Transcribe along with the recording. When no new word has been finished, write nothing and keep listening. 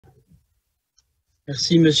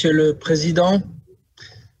Merci, Monsieur le Président.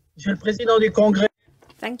 Monsieur le Président du Congrès.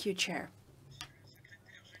 Thank you, Chair.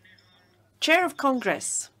 Chair of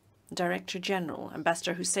Congress, Director General,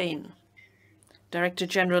 Ambassador Hussein, Director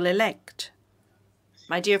General-elect,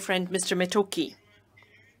 my dear friend Mr. Metoki,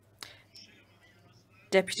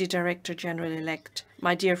 Deputy Director General-elect,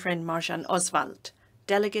 my dear friend Marjan Oswald,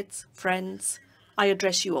 delegates, friends, I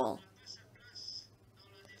address you all.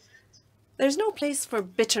 There's no place for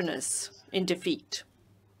bitterness in defeat,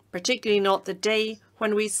 particularly not the day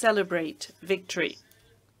when we celebrate victory.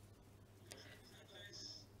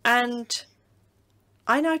 And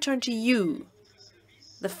I now turn to you,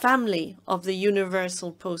 the family of the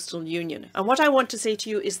Universal Postal Union. And what I want to say to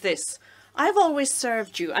you is this. I've always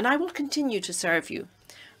served you, and I will continue to serve you.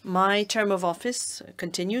 My term of office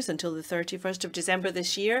continues until the 31st of December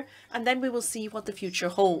this year, and then we will see what the future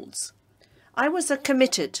holds. I was a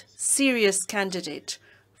committed, serious candidate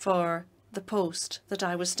for the post that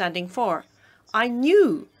I was standing for. I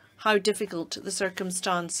knew how difficult the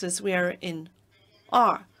circumstances we are in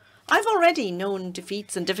are. I've already known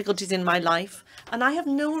defeats and difficulties in my life, and I have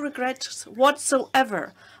no regrets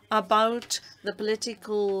whatsoever about the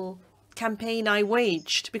political campaign I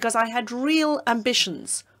waged, because I had real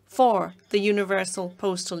ambitions for the Universal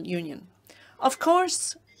Postal Union. Of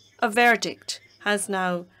course, a verdict has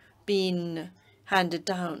now been handed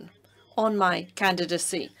down on my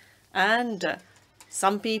candidacy, and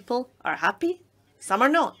some people are happy, some are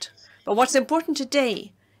not. But what's important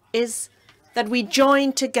today is that we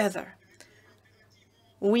join together.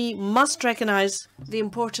 We must recognize the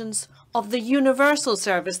importance of the universal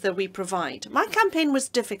service that we provide. My campaign was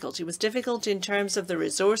difficult. It was difficult in terms of the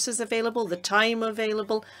resources available, the time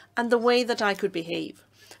available, and the way that I could behave.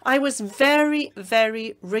 I was very,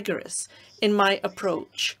 very rigorous in my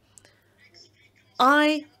approach.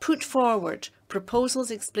 I put forward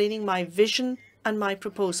proposals explaining my vision and my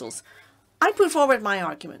proposals. I put forward my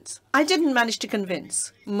arguments. I didn't manage to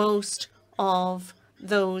convince most of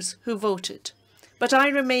those who voted, but I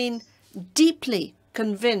remain deeply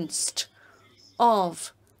convinced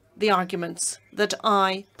of the arguments that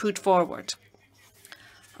I put forward.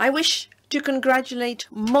 I wish to congratulate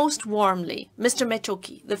most warmly Mr.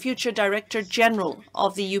 Metoki, the future Director General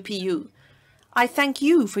of the UPU. I thank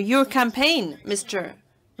you for your campaign, Mr.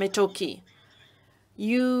 Metoki.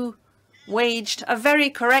 You waged a very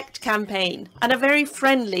correct campaign and a very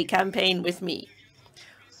friendly campaign with me.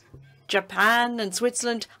 Japan and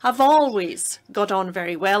Switzerland have always got on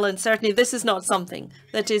very well, and certainly this is not something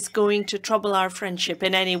that is going to trouble our friendship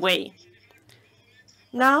in any way.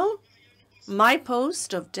 Now, my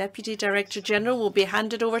post of Deputy Director General will be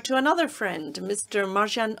handed over to another friend, Mr.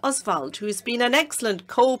 Marjan Oswald, who's been an excellent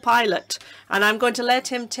co-pilot, and I'm going to let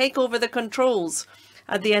him take over the controls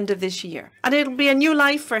at the end of this year. And it'll be a new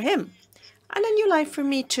life for him, and a new life for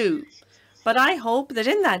me too. But I hope that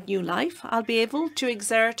in that new life, I'll be able to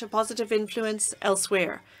exert a positive influence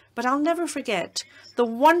elsewhere. But I'll never forget the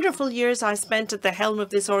wonderful years I spent at the helm of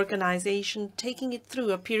this organization, taking it through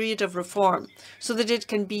a period of reform so that it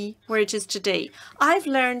can be where it is today. I've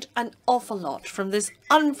learned an awful lot from this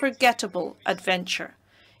unforgettable adventure.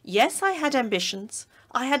 Yes, I had ambitions.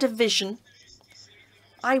 I had a vision.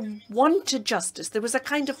 I wanted justice. There was a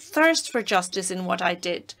kind of thirst for justice in what I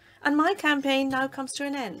did. And my campaign now comes to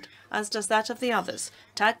an end, as does that of the others.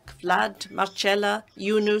 Tak, Vlad, Marcella,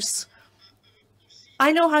 Yunus.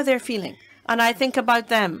 I know how they're feeling, and I think about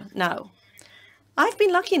them now. I've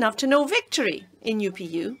been lucky enough to know victory in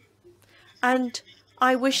UPU, and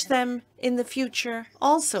I wish them in the future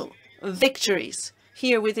also victories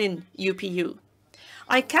here within UPU.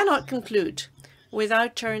 I cannot conclude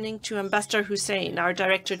without turning to Ambassador Hussein, our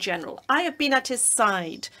Director General. I have been at his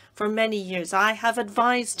side for many years. I have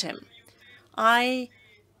advised him. I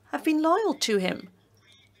have been loyal to him.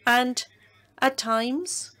 And at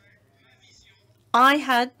times, I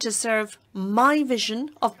had to serve my vision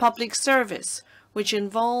of public service, which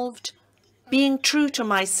involved being true to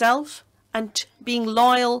myself and being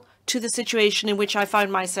loyal to the situation in which I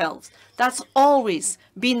found myself. That's always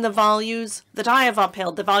been the values that I have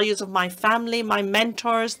upheld, the values of my family, my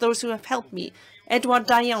mentors, those who have helped me. Edouard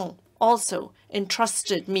Dayan also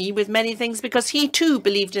entrusted me with many things because he too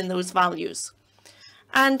believed in those values.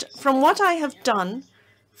 And from what I have done,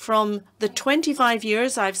 from the 25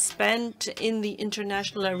 years I've spent in the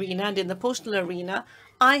international arena and in the postal arena,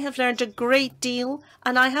 I have learned a great deal,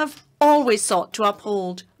 and I have always sought to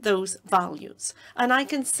uphold those values. And I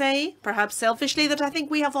can say, perhaps selfishly, that I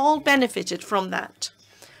think we have all benefited from that.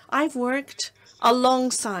 I've worked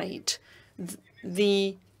alongside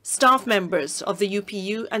the staff members of the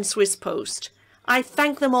UPU and Swiss Post. I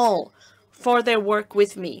thank them all for their work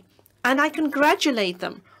with me. And I congratulate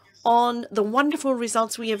them on the wonderful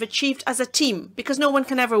results we have achieved as a team, because no one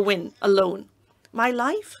can ever win alone. My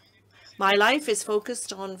life is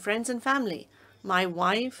focused on friends and family, my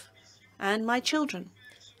wife and my children.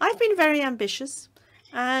 I've been very ambitious,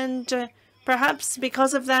 and perhaps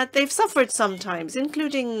because of that, they've suffered sometimes,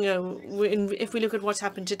 including if we look at what's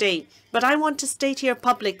happened today. But I want to state here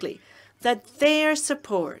publicly that their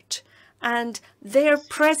support and their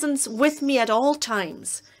presence with me at all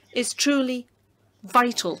times is truly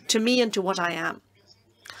vital to me and to what I am.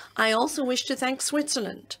 I also wish to thank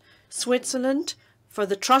Switzerland. Switzerland for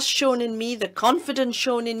the trust shown in me, the confidence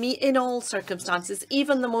shown in me in all circumstances,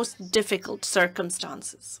 even the most difficult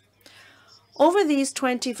circumstances. Over these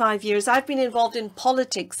 25 years, I've been involved in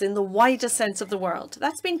politics in the widest sense of the word.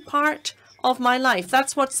 That's been part of my life.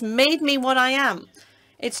 That's what's made me what I am.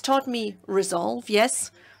 It's taught me resolve,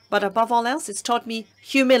 yes, but above all else, it's taught me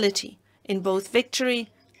humility in both victory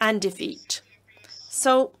and defeat.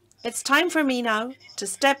 So it's time for me now to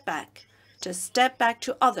step back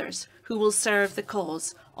to others who will serve the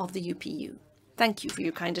cause of the UPU. Thank you for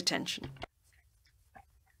your kind attention.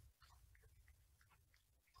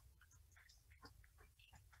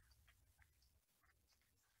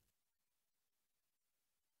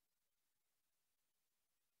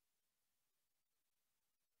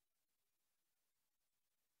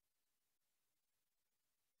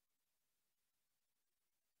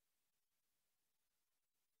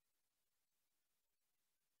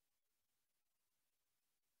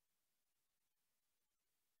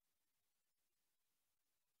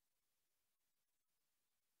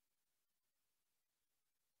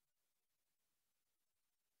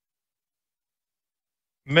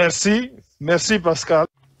 Merci. Merci, Pascal.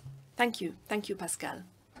 Thank you. Thank you, Pascal.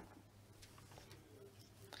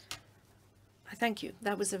 Thank you.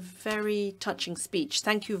 That was a very touching speech.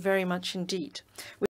 Thank you very much indeed.